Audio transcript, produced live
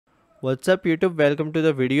What's up YouTube, welcome to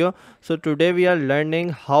the video. So today we are learning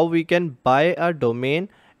how we can buy a domain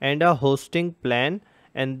and a hosting plan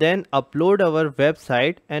and then upload our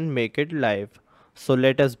website and make it live. So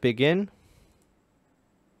let us begin.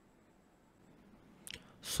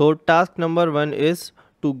 So task number 1 is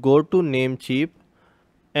to go to Namecheap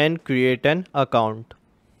and create an account.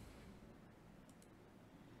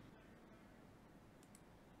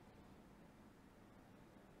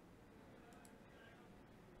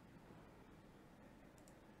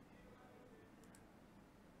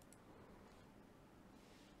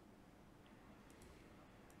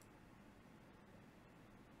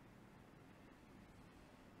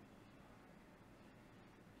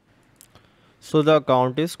 So the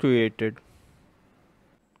account is created.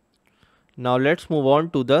 Now let's move on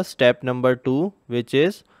to the step number 2, which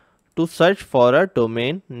is to search for a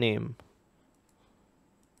domain name.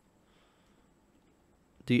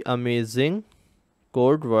 The amazing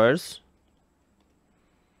code verse,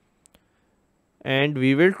 and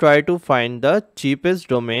we will try to find the cheapest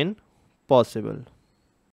domain possible.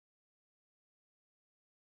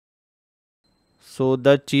 So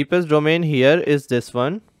the cheapest domain here is this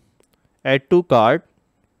one. Add to cart,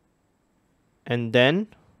 and then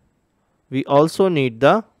we also need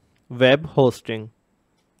the web hosting.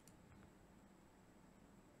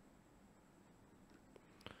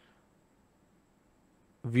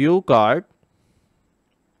 View cart.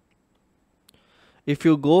 If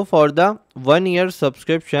you go for the 1 year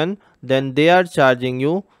subscription, then they are charging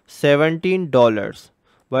you $17,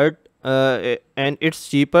 but and it's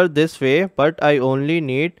cheaper this way, but I only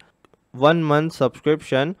need 1 month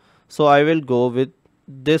subscription, so I will go with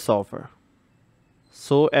this offer.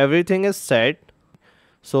 So everything is set,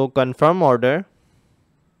 so confirm order.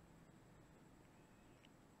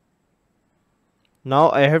 Now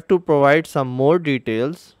I have to provide some more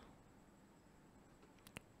details.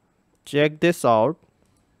 Check this out.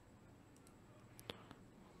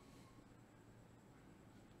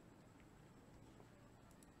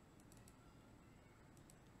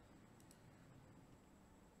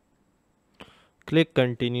 Click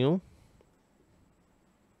continue.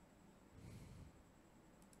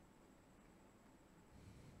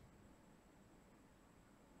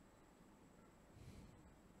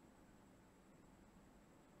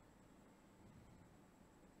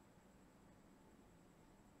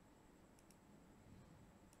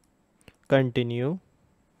 Continue.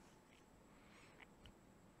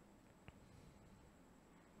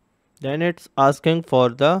 Then it's asking for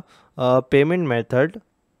the payment method.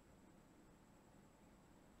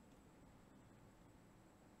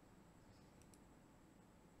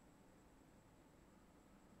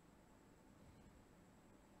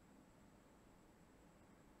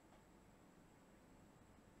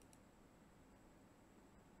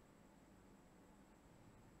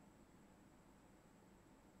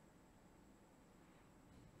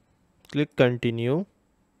 Click continue.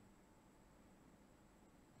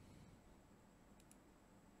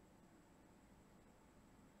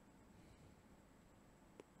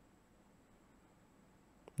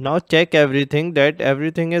 Now check everything that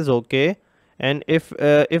everything is okay, and if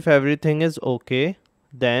everything is okay,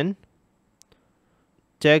 then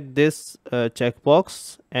check this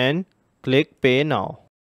checkbox and click pay now.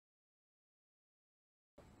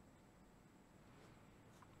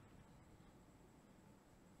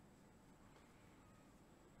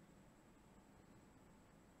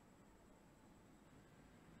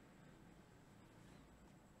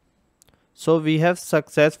 So we have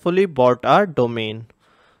successfully bought our domain.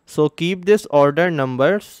 So keep this order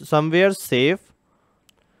number somewhere safe.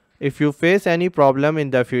 If you face any problem in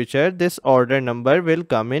the future, this order number will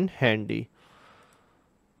come in handy.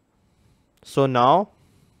 So now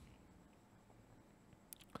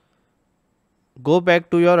go back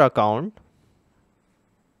to your account.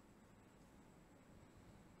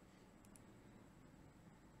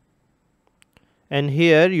 And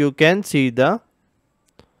here you can see the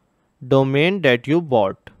domain that you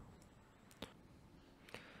bought.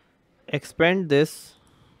 Expand this,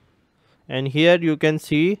 and here you can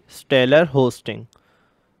see Stellar Hosting.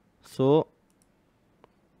 So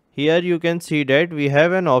here you can see that we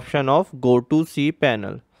have an option of go to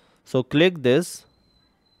cPanel. So click this.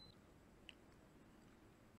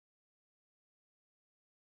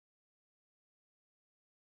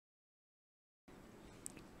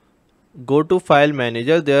 Go to file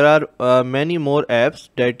manager. There are many more apps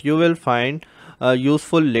that you will find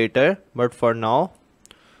useful later, but for now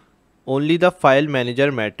only the file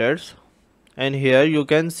manager matters. And here you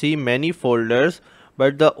can see many folders,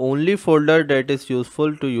 but the only folder that is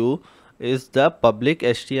useful to you is the public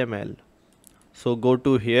HTML. So go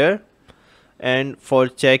to here And for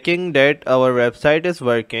checking that our website is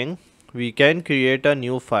working, we can create a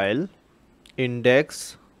new file,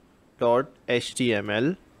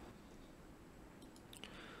 index.html,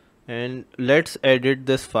 and let's edit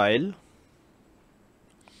this file.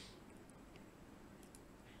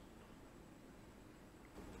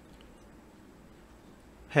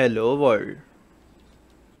 Hello world.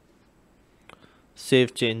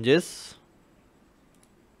 Save changes.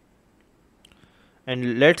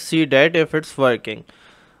 And let's see that if it's working.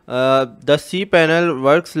 The cPanel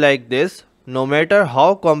works like this. No matter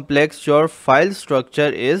how complex your file structure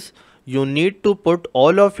is, you need to put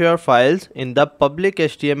all of your files in the public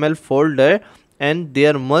HTML folder, and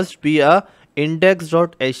there must be a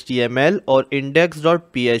index.html or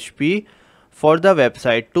index.php for the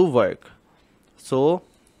website to work. So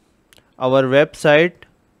our website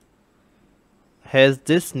has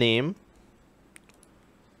this name.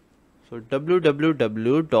 So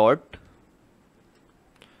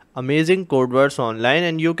www.amazingcodewordsonline,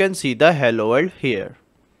 and you can see the hello world here.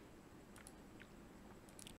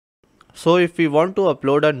 So if we want to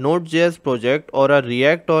upload a Node.js project or a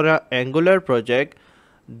React or a Angular project,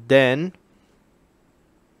 then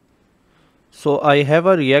so I have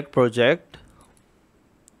a React project.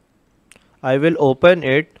 I will open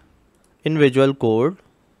it in Visual Code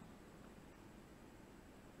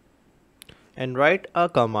and write a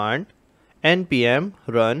command npm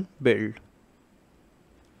run build.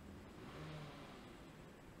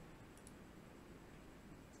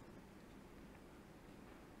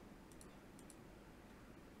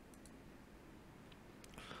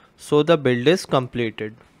 So the build is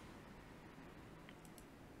completed.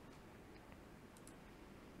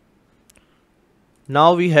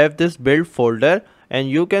 Now we have this build folder, and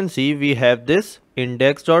you can see we have this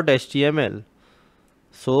index.html.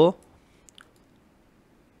 So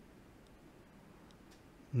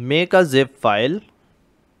make a zip file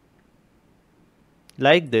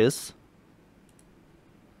like this,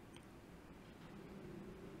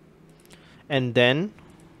 and then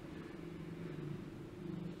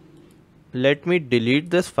let me delete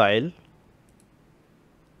this file,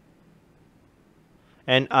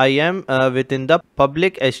 and I am within the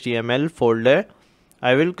public HTML folder.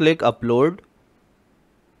 I will click upload,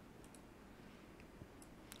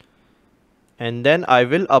 and then I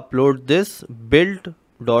will upload this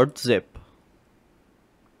build.zip.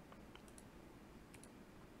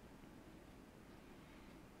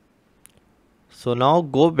 So now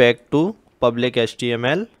go back to public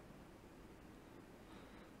HTML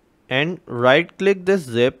and right click this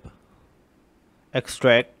zip,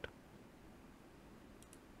 extract,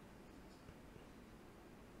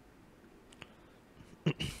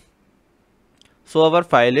 so our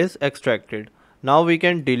file is extracted. Now we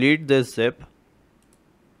can delete this zip,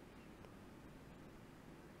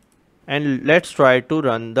 and let's try to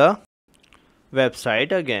run the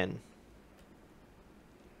website again.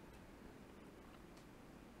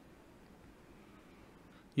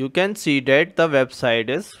 You can see that the website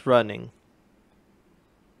is running.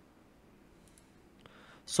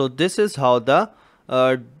 So this is how the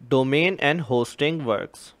domain and hosting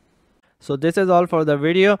works. So this is all for the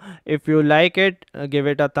video. If you like it, give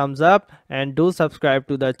it a thumbs up and do subscribe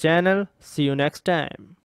to the channel. See you next time.